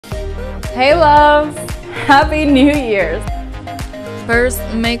Hey loves, happy New Year's. First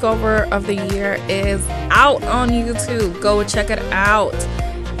makeover of the year is out on YouTube. Go check it out.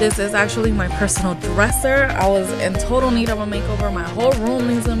 This is actually my personal dresser. I was in total need of a makeover. My whole room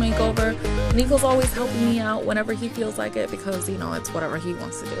needs a makeover. Nico's always helping me out whenever he feels like it because, you know, it's whatever he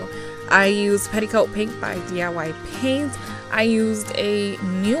wants to do. I used Petticoat Pink by Shabby Paints. I used a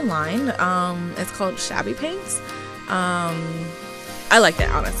new line. It's called Shabby Paints. I liked it,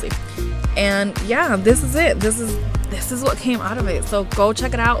 honestly. And yeah, this is it. This is what came out of it. So go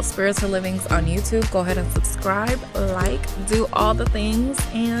check it out. Spirits for Livings on YouTube. Go ahead and subscribe, like, do all the things,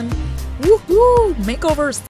 and woohoo, makeovers.